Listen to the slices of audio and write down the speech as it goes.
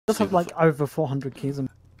Just have like over 400 keys and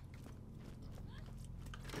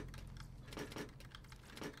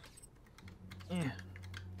yeah.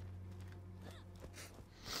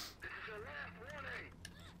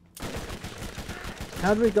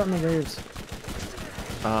 How do we got on the roofs?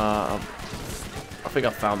 I think I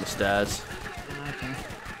found the stairs. Okay.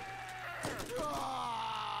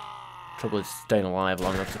 Trouble is staying alive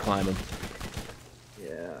long enough to climb them.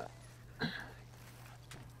 Yeah.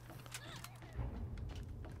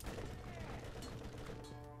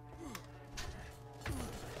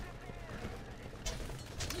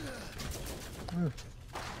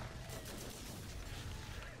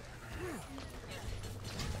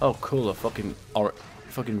 Oh, cool! A fucking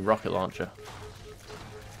rocket launcher.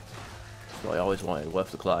 That's what I always wanted. Worth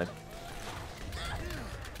the climb.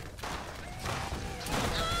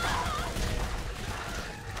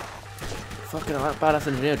 Fucking that badass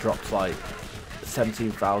engineer dropped like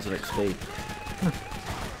 17,000 XP.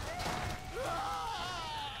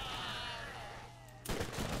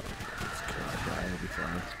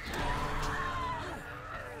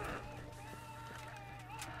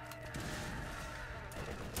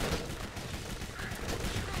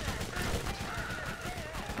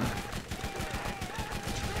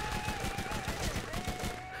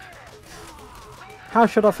 How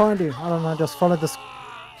should I find you? I don't know, just follow this.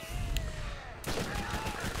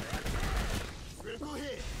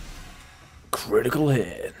 Critical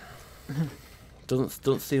hit.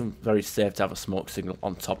 Doesn't seem very safe to have a smoke signal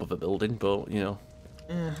on top of a building, but you know.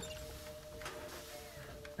 Yeah.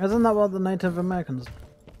 Isn't that what the Native Americans?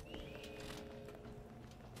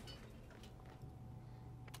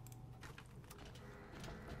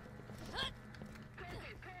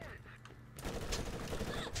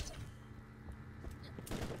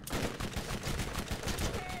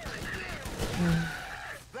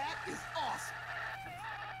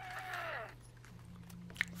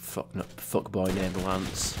 Fuck boy named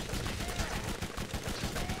Lance.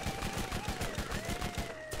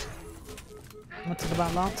 What's it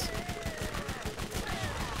about, Lance?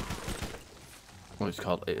 What it's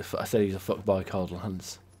called? I said he's a fuck boy called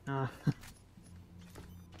Lance. Ah.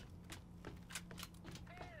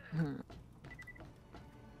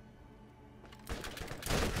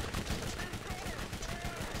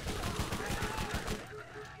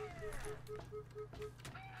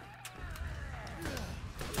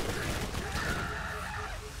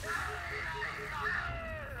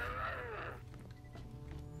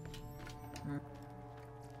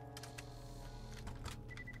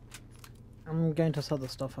 I'm going to sell the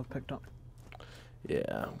stuff I've picked up.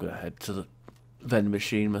 Yeah, I'm gonna head to the vending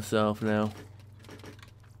machine myself now.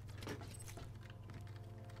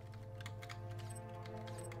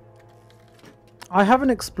 I have an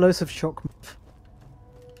explosive shock move.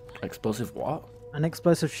 Explosive what? An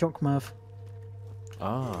explosive shock move.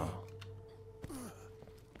 Ah.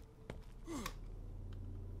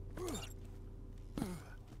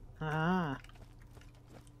 Ah.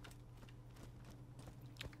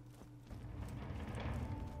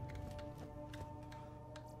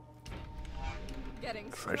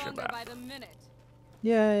 Getting Treasure stronger map. by the minute.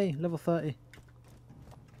 Yay, level 30.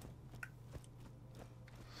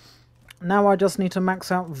 Now I just need to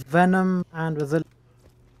max out Venom and Resilience.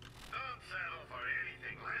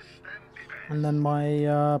 And then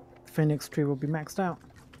my Phoenix tree will be maxed out.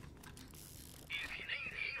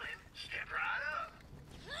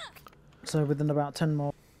 So within about 10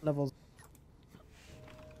 more levels.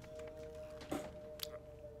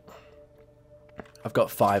 I've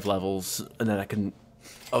got 5 levels, and then I can.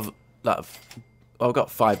 I've got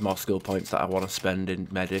 5 more skill points that I want to spend in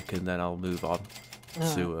medic, and then I'll move on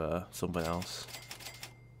to something else.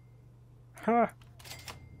 Huh.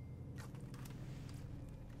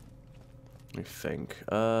 Let me think.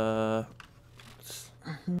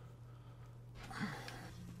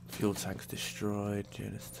 Fuel tanks destroyed.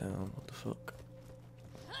 Jamestown. What the fuck?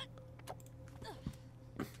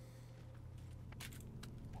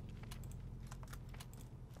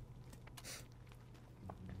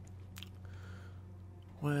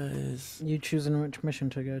 Where's... You choosing which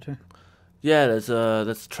mission to go to? Yeah, there's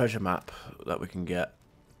a treasure map that we can get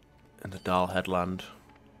in the Dahl Headland.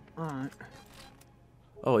 Alright.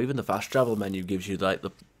 Oh, even the fast travel menu gives you like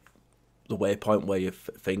the waypoint where your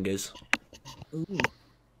thing is. Ooh.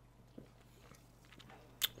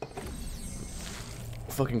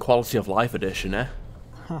 Fucking quality of life edition, eh?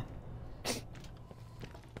 Huh.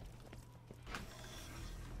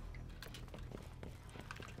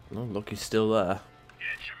 Oh, look, he's still there.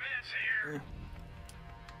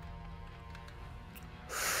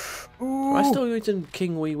 Am I still using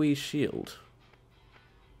King Wee Wee's shield?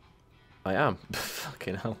 I am.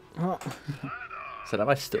 Fucking hell. Oh. said, have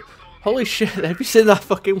I still... Holy shit, have you seen that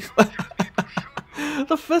fucking...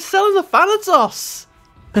 They're selling the Thanatos!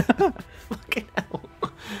 Fucking hell.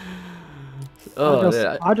 Oh,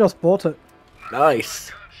 yeah. I just bought it.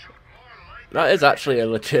 Nice. That is actually a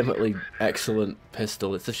legitimately excellent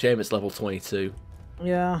pistol. It's a shame it's level 22.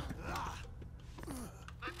 Yeah.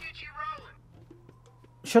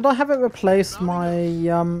 Should I have it replace my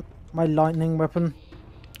my lightning weapon?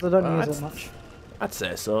 I don't use it much. I'd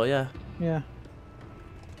say so, yeah. Yeah.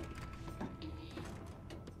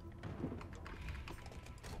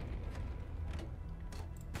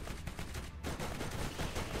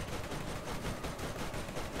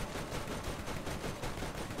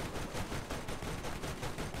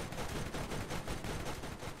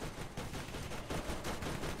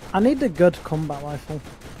 I need a good combat rifle.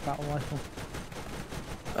 Battle rifle.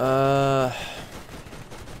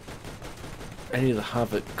 Any of the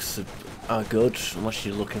Havocs are good, unless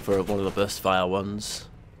you're looking for one of the burst fire ones.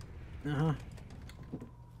 Uh-huh.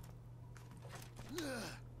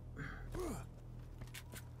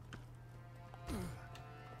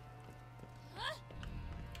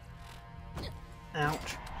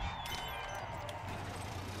 Ouch.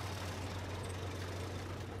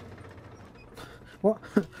 What?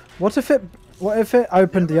 What if it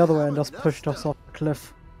opened the other way and just pushed us off the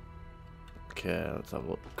cliff? Okay, let's have a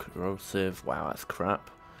look. Corrosive. Wow, that's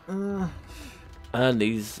crap. And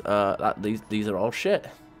these are all shit.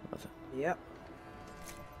 Yep.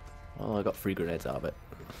 Well, I got 3 grenades out of it.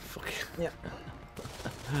 Fuck. Yep.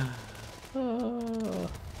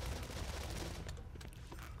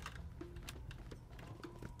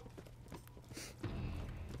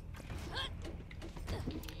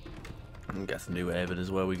 I guess New Haven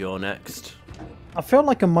is where we go next. I feel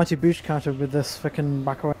like a Mighty Boosh character with this freaking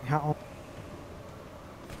background hat on.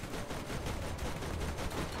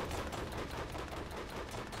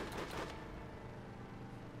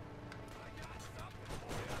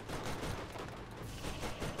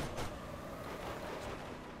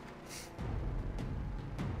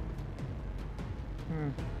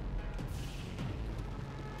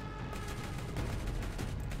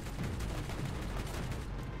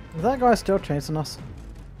 Is that guy still chasing us?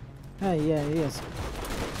 Hey, yeah, he is.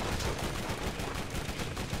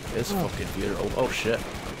 It's fucking beautiful. Oh shit.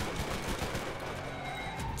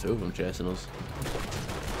 2 of them chasing us.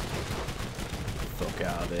 Fuck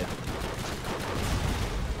out of here.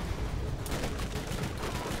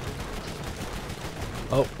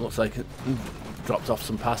 Oh, looks like it dropped off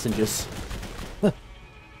some passengers.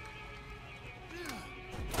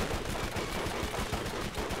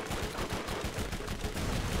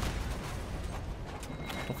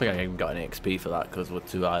 I think I even got any XP for that because we're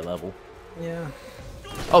too high level. Yeah.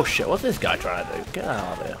 Oh shit, what's this guy trying to do? Get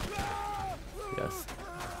out of here. Yes.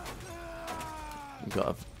 You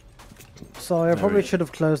got Sorry, I probably should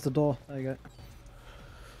have closed the door. There you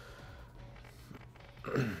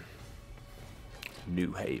go.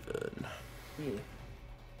 New Haven.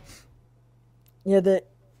 Yeah,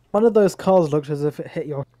 one of those cars looked as if it hit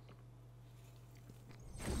your...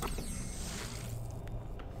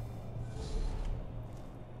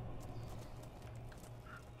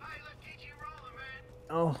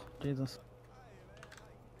 Oh, Jesus.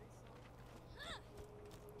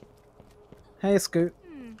 Hey, Scoot.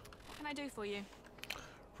 What can I do for you?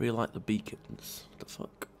 Really like the beacons. What the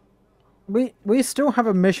fuck? We still have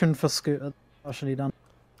a mission for Scooter partially done.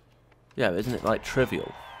 Yeah, but isn't it like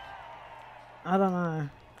trivial? I don't know.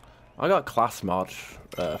 I got class mod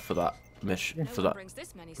for that mission. No For one that brings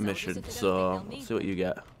this many soldiers mission, if they don't so think they'll let's need see what you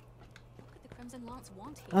get. What could the Crimson Lance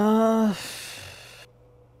want here?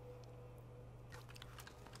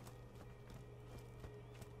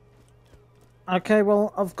 Okay,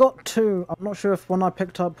 well, I've got 2. I'm not sure if one I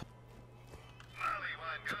picked up,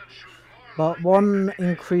 but one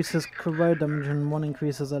increases corrode damage and one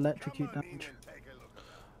increases electrocute damage.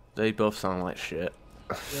 They both sound like shit.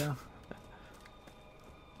 Yeah.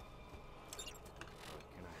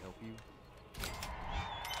 Can I help you?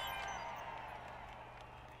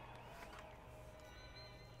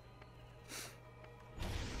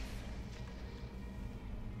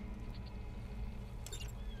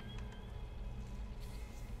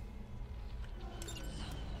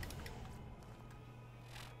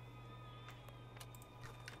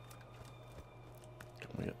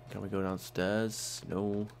 Can we go downstairs?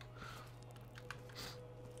 No.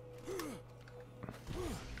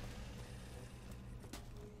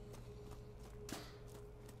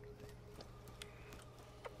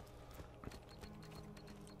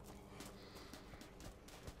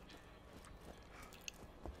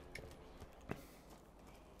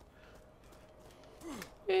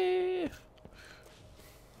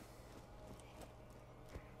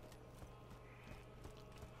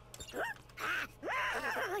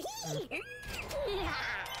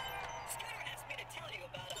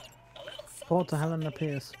 Port to Helena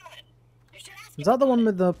Pierce. Is that the one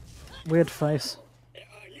with the weird face?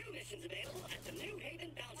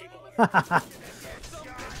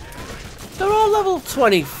 They're all level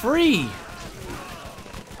 23.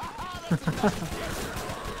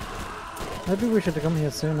 Maybe we should have come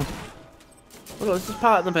here sooner. Oh, no, this is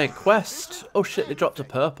part of the main quest. Oh shit, they dropped a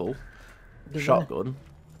purple Did shotgun.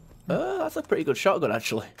 That's a pretty good shotgun,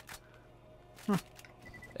 actually.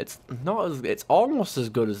 It's not as. It's almost as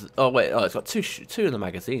good as. Oh wait, oh, it's got two in the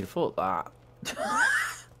magazine. Fuck that.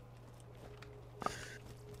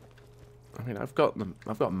 I mean, I've got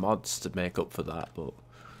mods to make up for that, but.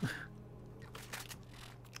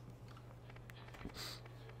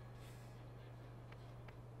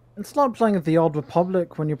 It's like playing the Old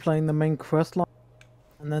Republic when you're playing the main quest line,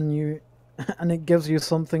 and then and it gives you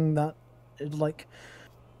something that, is like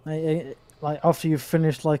after you've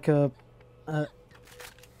finished like a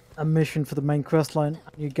mission for the main quest line,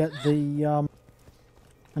 you get the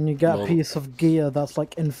a piece of gear that's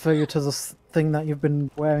like inferior to the thing that you've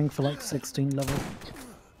been wearing for like 16 level.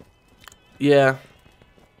 Yeah.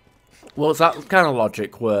 Well, it's that kind of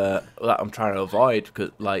logic that I'm trying to avoid,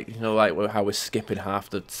 because, like, you know, like how we're skipping half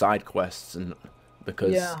the side quests, and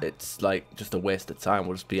because it's like just a waste of time.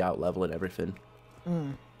 We'll just be out leveling everything,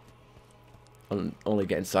 and only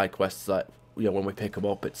getting side quests like, you know, when we pick them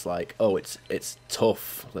up, it's like, oh, it's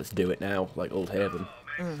tough. Let's do it now, like Old Haven.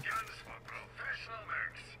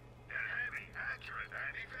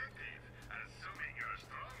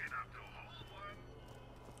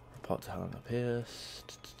 Report to Helena Pierce.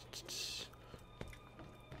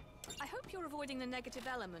 I hope you're avoiding the negative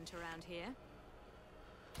element around here.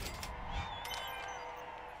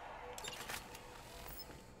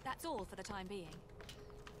 That's all for the time being.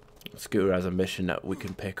 Scooter has a mission that we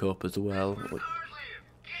can pick up as well.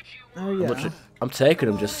 Oh yeah. I'm taking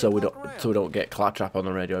them just so we don't get claptrap on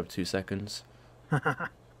the radio every 2 seconds.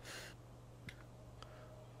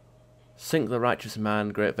 Sink the righteous man,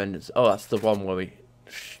 great vengeance. Oh, that's the one where we.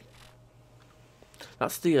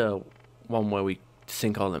 That's the one where we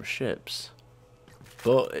sink all them ships.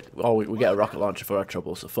 But we get a rocket launcher for our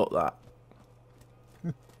trouble, so fuck that.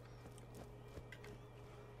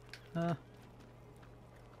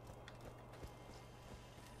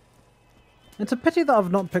 It's a pity that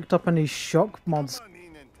I've not picked up any shock mods.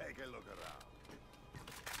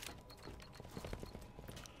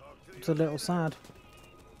 It's a little sad.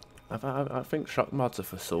 I think shock mods are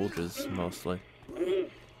for soldiers mostly.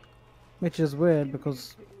 Which is weird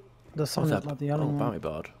because the sun is like the other one. Bounty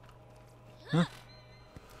board. Huh?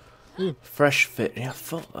 Fresh fit. Yeah,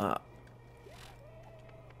 fuck that.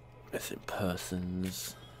 Missing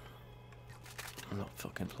persons. I'm not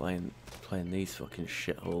fucking playing these fucking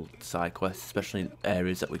shithole side quests, especially in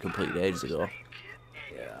areas that we completed ages ago.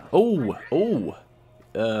 Yeah. Oh,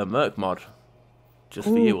 Merc mod. Just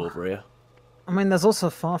for you over here. I mean, there's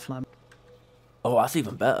also Farfly. Oh, that's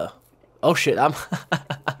even better. Oh shit, I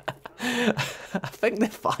think the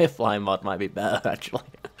Firefly mod might be better actually.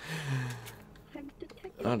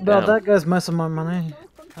 Oh, well, that goes most of my money.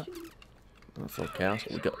 That's okay. That's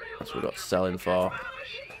what we got selling for.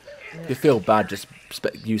 If you feel bad, just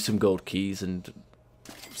use some gold keys and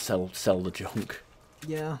sell the junk.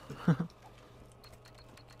 Yeah.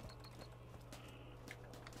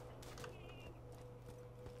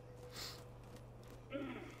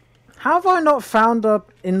 How have I not found a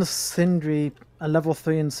level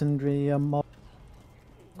 3 incendiary mod?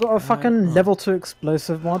 Got a fucking level 2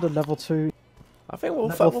 explosive mod, a level 2. I think we'll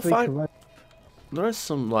find. There is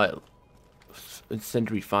some like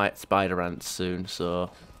incendiary spider ants soon, so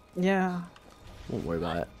yeah, won't worry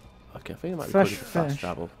about it. Okay, I think it might be good for fast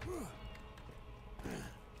travel.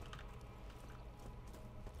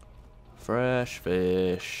 Fresh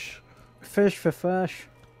fish. Fish for fresh.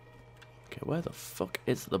 Okay, where the fuck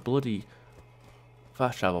is the bloody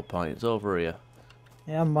fast travel point? It's over here.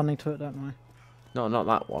 Yeah, I'm running to it, don't I? No, not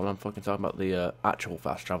that one. I'm fucking talking about the actual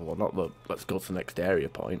fast travel one, not the let's go to the next area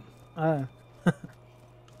point. Oh.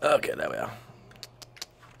 Okay, there we are.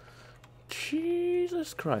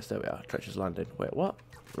 Jesus Christ, there we are. Treacherous landing. Wait, what?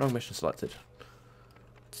 Wrong mission selected.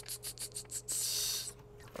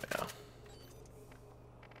 There we are.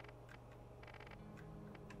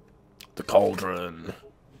 The cauldron.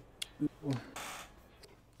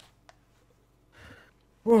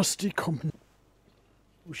 Rusty coming.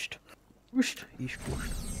 Whooshed. Whooshed. He's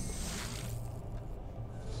whooshed.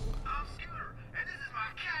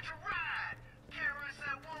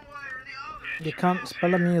 You can't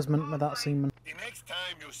spell amusement without semen. The next time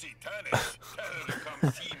you see Tannis, tell her to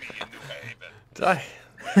come see me in New Haven. Did I?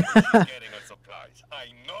 We're getting a surprise. I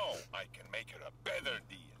know.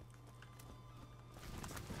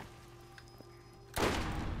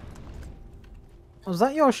 Was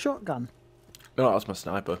that your shotgun? No, that was my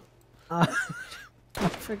sniper. I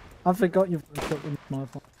forgot you've got a shotgun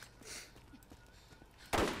sniper.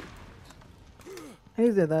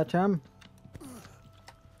 Easy there, chum.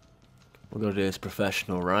 We're gonna do this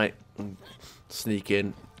professional, right? Sneak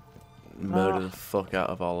in, murder the fuck out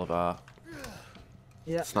of all of our...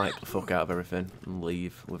 Yeah. Snipe the fuck out of everything and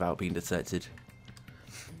leave without being detected.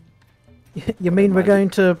 You mean we're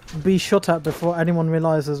going to be shot at before anyone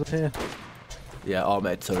realises we're here? Yeah,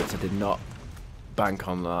 automated turrets, I did not bank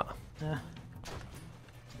on that. Yeah.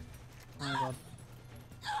 Oh god.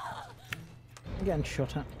 I'm getting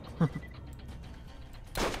shot at.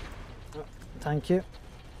 Thank you.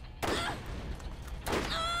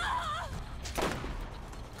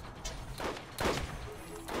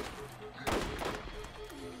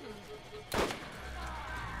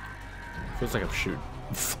 Feels like I'm shooting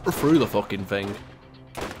through the fucking thing.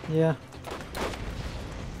 Yeah.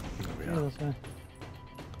 There we Yeah, are. that's fine.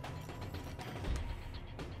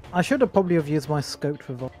 I should have probably have used my scoped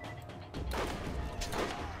revolver.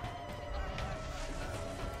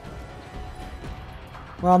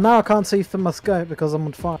 Well, now I can't see through my scope because I'm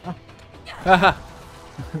on fire. Haha!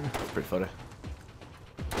 That's pretty funny.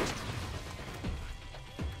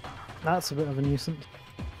 That's a bit of a nuisance.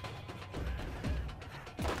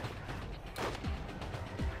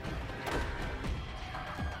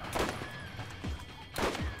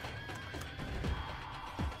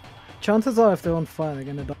 Chances are if they're on fire they're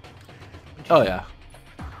gonna die. Oh yeah.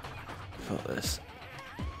 Fuck this.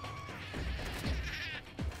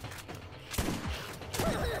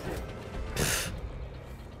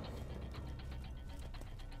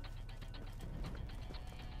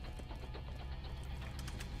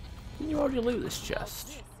 Didn't you already loot this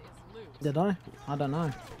chest? Did I? I don't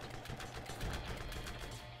know.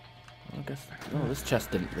 I guess. Oh, this chest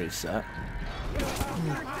didn't reset.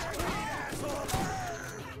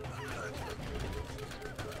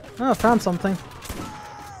 Oh, I found something.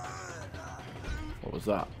 What was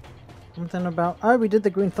that? Something about... Oh, we did the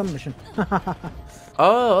green thumb mission.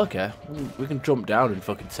 Oh, okay. We can jump down and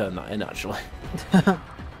fucking turn that in, actually.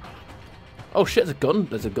 Oh shit, there's a gun.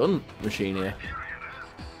 There's a gun machine here.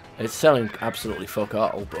 It's selling absolutely fuck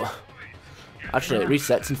all, but... Actually, it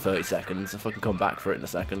resets in 30 seconds. If I can come back for it in a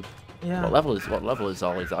second. Yeah. What level is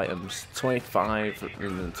all these items? 25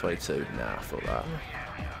 and then 22. Nah, fuck that.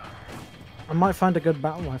 I might find a good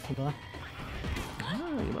battle rifle there.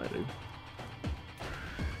 Oh, you might do.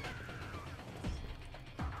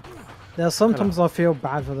 There's sometimes I feel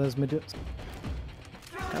bad for those midgets.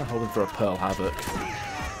 Kind of hoping for a Pearl Havoc.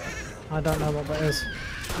 I don't know what that is.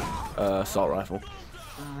 Assault rifle.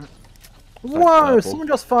 Whoa! purple. Someone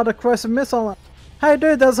just fired a corrosive missile at... Hey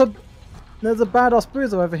dude, there's a badass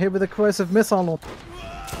bruiser over here with a corrosive missile on.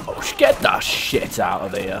 Oh, get that shit out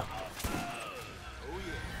of here.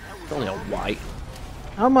 It's only a white.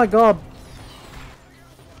 Oh my god.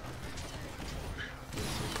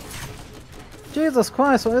 Jesus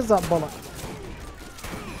Christ, what is that bollock?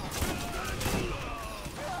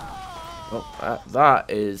 Oh, that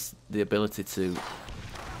is the ability to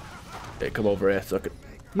come over here so I can...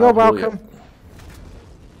 You're I'll heal you. welcome.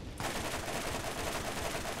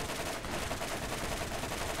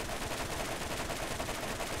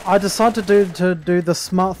 I decided to do the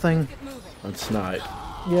smart thing. And snipe.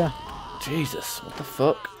 Yeah. Jesus, what the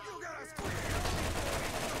fuck?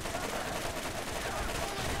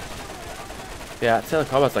 Yeah, I tell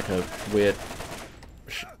Kobb has like a weird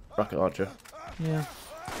rocket launcher. Yeah.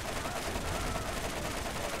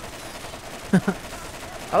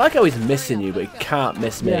 I like how he's missing you, but he can't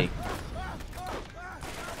miss me. Yeah.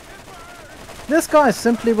 This guy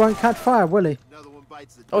simply won't catch fire, will he?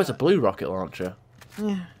 Oh, it's a blue rocket launcher.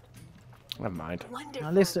 Yeah. Never mind.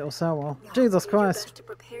 At least it'll sell well. Jesus Christ. To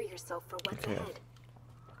prepare yourself for what's Okay. ahead.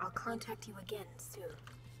 I'll contact you again soon.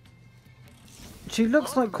 She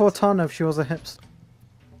looks like Cortana if she was a hipster.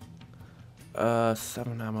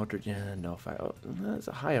 7 ammo, yeah, no fight. Oh, there's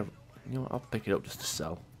a higher. You know what? I'll pick it up just to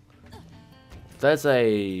sell. There's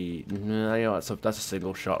a. No, you know what? That's a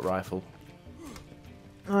single shot rifle.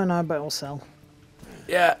 I know, but it'll sell.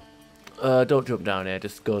 Yeah. Don't jump down here.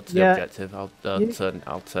 Just go to the Yeah. objective. I'll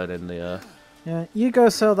turn in the. Yeah, you go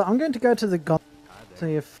sell that. I'm going to go to the gun.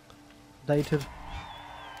 See if dated.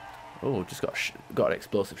 Oh, just got an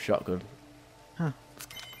explosive shotgun. Huh.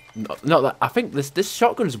 Not that I think this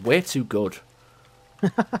shotgun is way too good.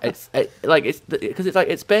 Because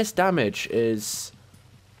its base damage is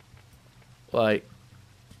like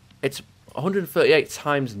it's 138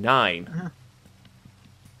 times 9. Uh-huh.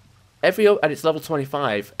 And it's level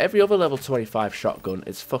 25. Every other level 25 shotgun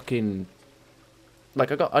is fucking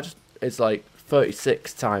like it's like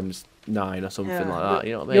 36 times or something like that.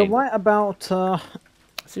 You know what I You're mean? right about.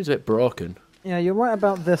 Seems a bit broken. Yeah, you're right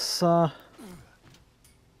about this. What's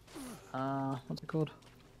it called?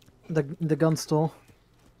 The gun store,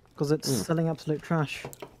 because it's selling absolute trash.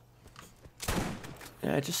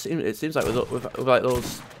 Yeah, it seems like with like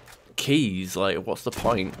those keys, like what's the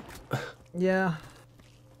point? Yeah.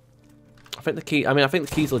 I think the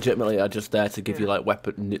keys legitimately are just there to give you like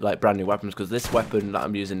brand new weapons, because this weapon that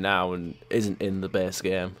I'm using now and isn't in the base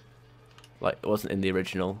game. Like it wasn't in the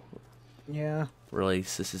original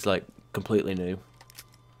release. This is like completely new.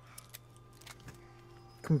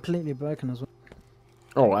 Completely broken as well.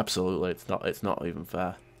 Oh, absolutely. It's not even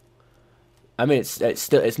fair. I mean,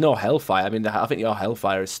 it's no Hellfire. I mean, I think your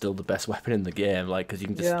Hellfire is still the best weapon in the game, like because you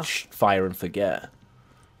can just fire and forget.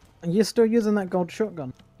 And you're still using that gold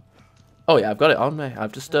shotgun? Oh yeah, I've got it on me.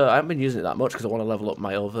 I've just I haven't been using it that much because I want to level up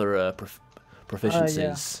my other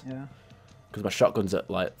proficiencies. Yeah. Because my shotgun's at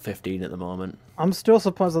like 15 at the moment. I'm still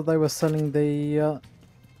surprised that they were selling the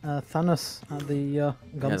Thanos at the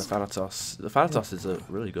guns. Yeah, the Thanatos. The Thanatos is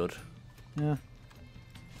really good. Yeah.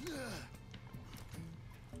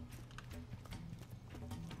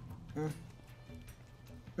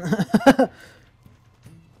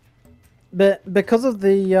 But because of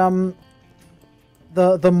the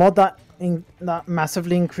mod that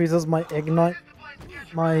massively increases my ignite,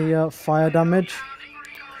 my fire damage.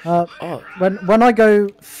 When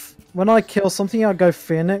I kill something, I go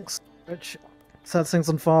Phoenix, which says things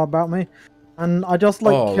on fire about me, and I just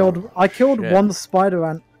killed one spider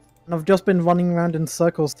ant, and I've just been running around in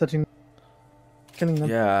circles, killing them.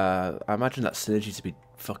 Yeah, I imagine that synergy to be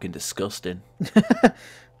fucking disgusting.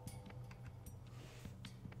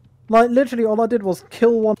 Like, literally, all I did was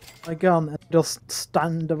kill one with my gun and just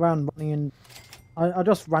stand around running in... I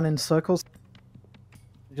just ran in circles.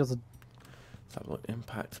 Just... Let's have a look.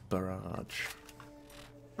 Impact barrage.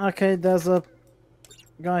 Okay, there's a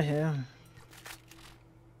guy here.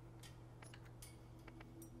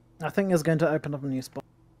 I think he's going to open up a new spot.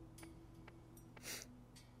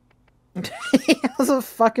 He has a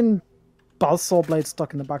fucking buzzsaw blade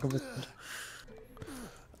stuck in the back of his head.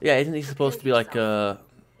 Yeah, isn't he supposed to be like Your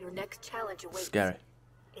next challenge awaits. scary?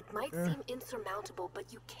 It might seem insurmountable,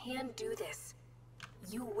 but you can do this.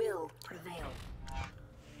 You will prevail.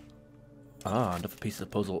 Ah, another piece of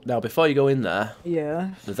the puzzle. Now, before you go in there,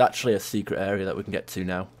 there's actually a secret area that we can get to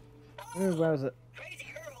now. Where is it? Crazy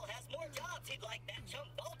Earl has more jobs he'd like that chump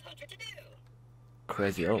Vault Hunter to do.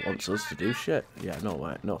 Crazy Earl wants us to do shit. Yeah,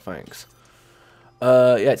 no thanks.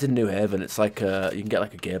 Yeah, it's in New Haven. It's like you can get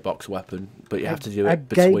like a gearbox weapon, but you have to do it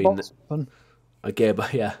between a queer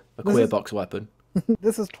box weapon.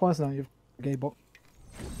 This is twice now you've gay box.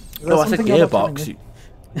 No, I said gearbox.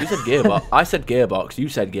 You said gearbox. I said gearbox. You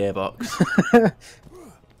said gearbox.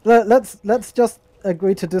 Let's just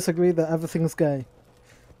agree to disagree that everything's gay.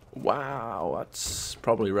 Wow, that's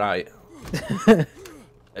probably right.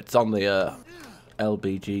 It's on the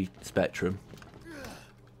LBG spectrum.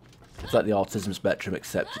 It's like the autism spectrum,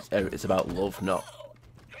 except it's about love, not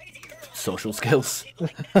social skills.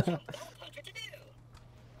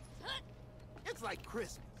 It's like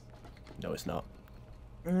Christmas. No, it's not.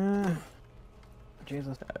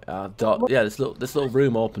 Jesus. Yeah, this little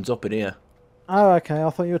room opens up in here. Oh, okay. I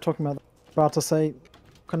thought you were talking about that. About to say,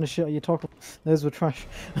 what kind of shit are you talking about? Those were trash.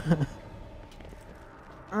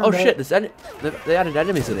 Oh shit! They added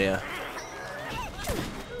enemies in here.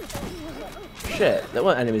 Shit, there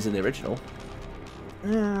weren't enemies in the original.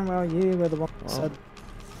 Yeah, well, you were the one that said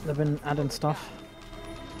they've been adding stuff.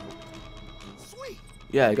 Sweet.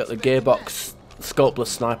 Yeah, you got the gearbox scopeless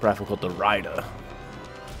sniper rifle called the Rider.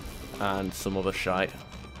 And some other shite.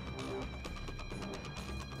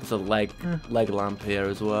 There's a leg lamp here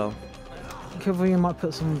as well. Careful, you might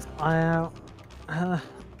put someone's eye out.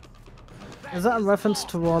 Is that a reference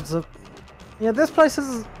towards a... Yeah, this place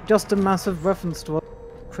is just a massive reference to a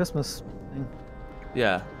Christmas thing.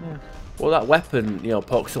 Yeah. Well, that weapon,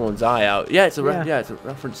 pokes someone's eye out. Yeah, it's a it's a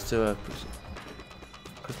reference to a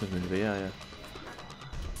Christmas movie. Yeah.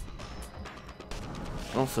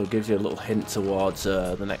 Also gives you a little hint towards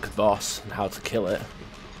the next boss and how to kill it.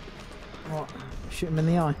 What? Shoot him in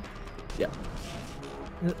the eye? Yeah.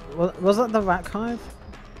 Was that the rat hive?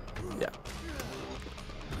 Yeah.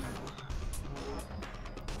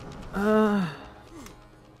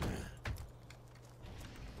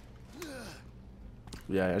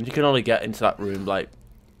 Yeah, and you can only get into that room like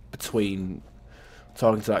between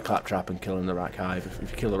talking to that claptrap and killing the rat hive.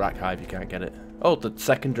 If you kill the rat hive, you can't get it. Oh, the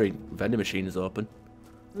secondary vending machine is open.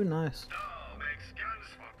 Ooh, nice.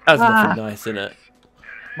 That's nothing nice, innit?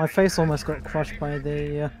 My face almost got crushed by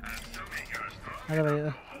the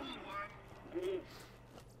elevator.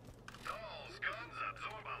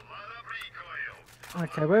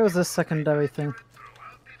 Okay, where was this secondary thing?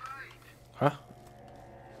 Huh?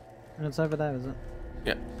 And it's over there, is it?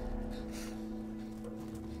 Yeah.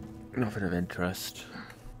 Nothing of interest.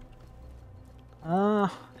 I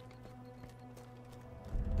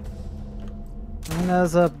mean,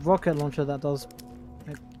 there's a rocket launcher that does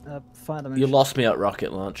fire damage. You lost me at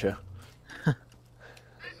rocket launcher.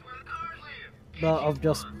 But I've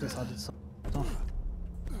just decided stuff.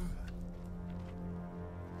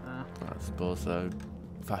 I suppose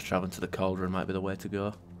fast traveling to the cauldron might be the way to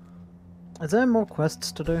go. Is there more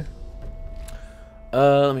quests to do?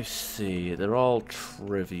 Let me see. They're all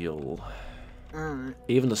trivial. Alright.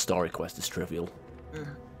 Even the story quest is trivial. I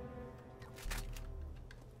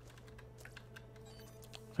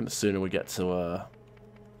think the sooner we get to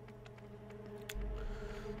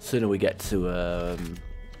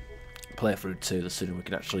play through 2, the sooner we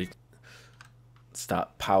can actually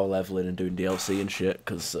start power leveling and doing DLC and shit.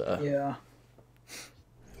 Cause yeah.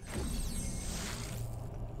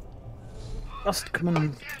 Just come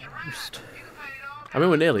on. Just... I mean,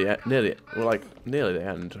 we're nearly the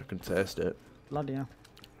end. I can taste it. Bloody hell.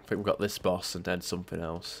 I think we've got this boss and then something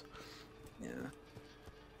else. Yeah.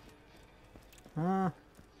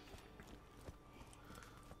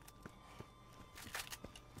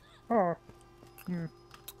 Oh. Yeah.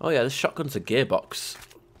 Oh yeah, this shotgun's a Gearbox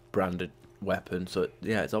branded weapon, so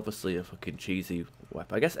yeah, it's obviously a fucking cheesy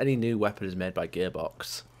weapon. I guess any new weapon is made by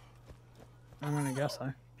Gearbox. I'm gonna guess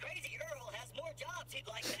so. Crazy Earl has more jobs he'd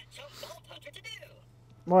like that chump Vault Hunter to do.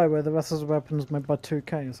 Why, were the rest of the weapons made by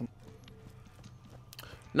 2K or something?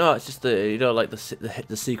 No, it's just like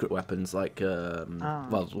the secret weapons, like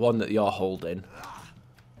well, the one that you're holding,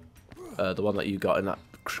 the one that you got in that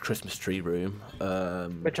Christmas tree room.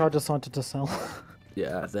 Which I decided to sell.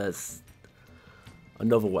 Yeah, there's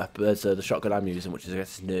another weapon. There's the shotgun I'm using, which is I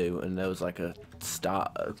guess new, and there was like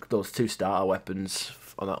those 2 starter weapons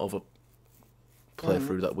on that other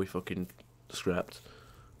playthrough that we fucking scrapped.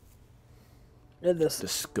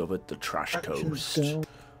 Discovered the trash coast.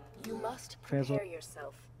 You must prepare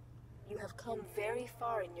yourself. You have come very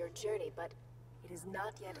far in your journey, but it is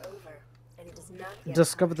not yet over, and it is not yet.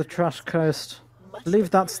 Discover the trash coast. I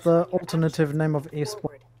believe that's the alternative name of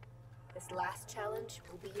Eastbourne. This last challenge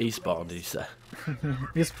will be Eastbourne, did you say?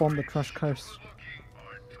 Eastbourne, the trash coast.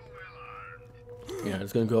 Yeah,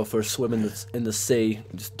 it's gonna go for a swim in the sea.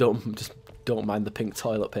 Just don't mind the pink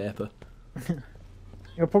toilet paper.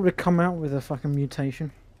 You'll probably come out with a fucking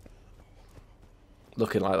mutation.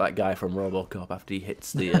 Looking like that guy from RoboCop after he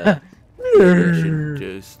hits the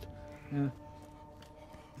juice. Yeah.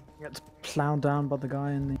 Gets plowed down by the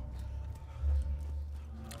guy in the...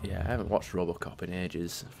 Yeah, I haven't watched RoboCop in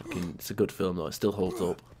ages. Fucking, it's a good film though. It still holds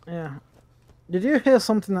up. Yeah. Did you hear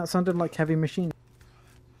something that sounded like Heavy Machine?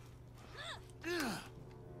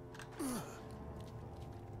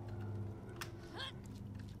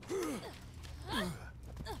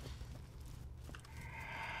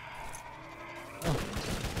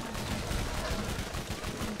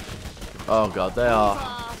 Oh god, they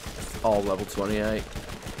are all level 28.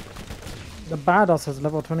 The badass is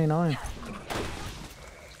level 29.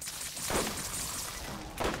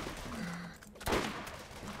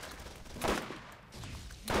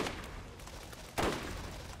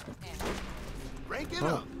 Rank it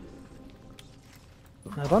up.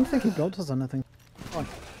 I don't think he got us anything. Oh.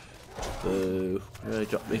 Boo.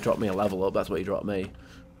 He dropped me a level up, that's what he dropped me.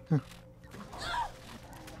 There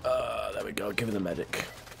we go, give him the medic.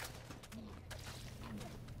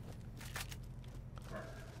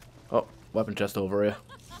 Oh, weapon chest over here.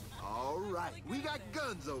 Alright, we got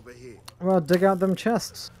guns over here. Well, dig out them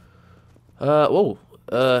chests.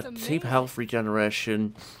 Deep health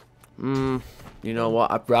regeneration. You know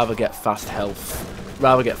what? I'd rather get fast health.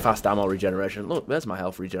 Rather get fast ammo regeneration. Look, there's my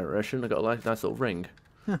health regeneration. I got a nice little ring.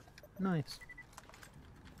 Huh, nice.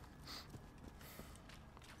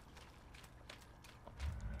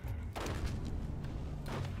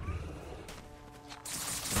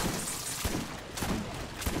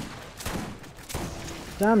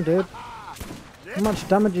 Damn, dude. How much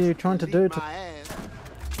damage are you trying to do to...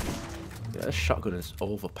 Yeah, this shotgun is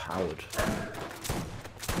overpowered.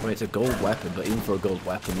 I mean, it's a gold weapon, but even for a gold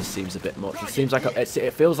weapon, this seems a bit much. It seems like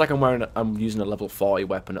it feels like I'm using a level 40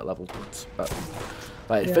 weapon at level.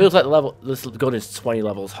 Like it feels like this gun is 20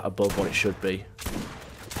 levels above what it should be.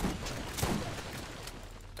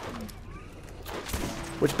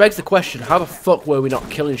 Which begs the question: how the fuck were we not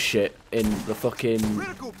killing shit in the fucking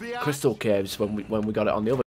crystal caves when we got it on the other?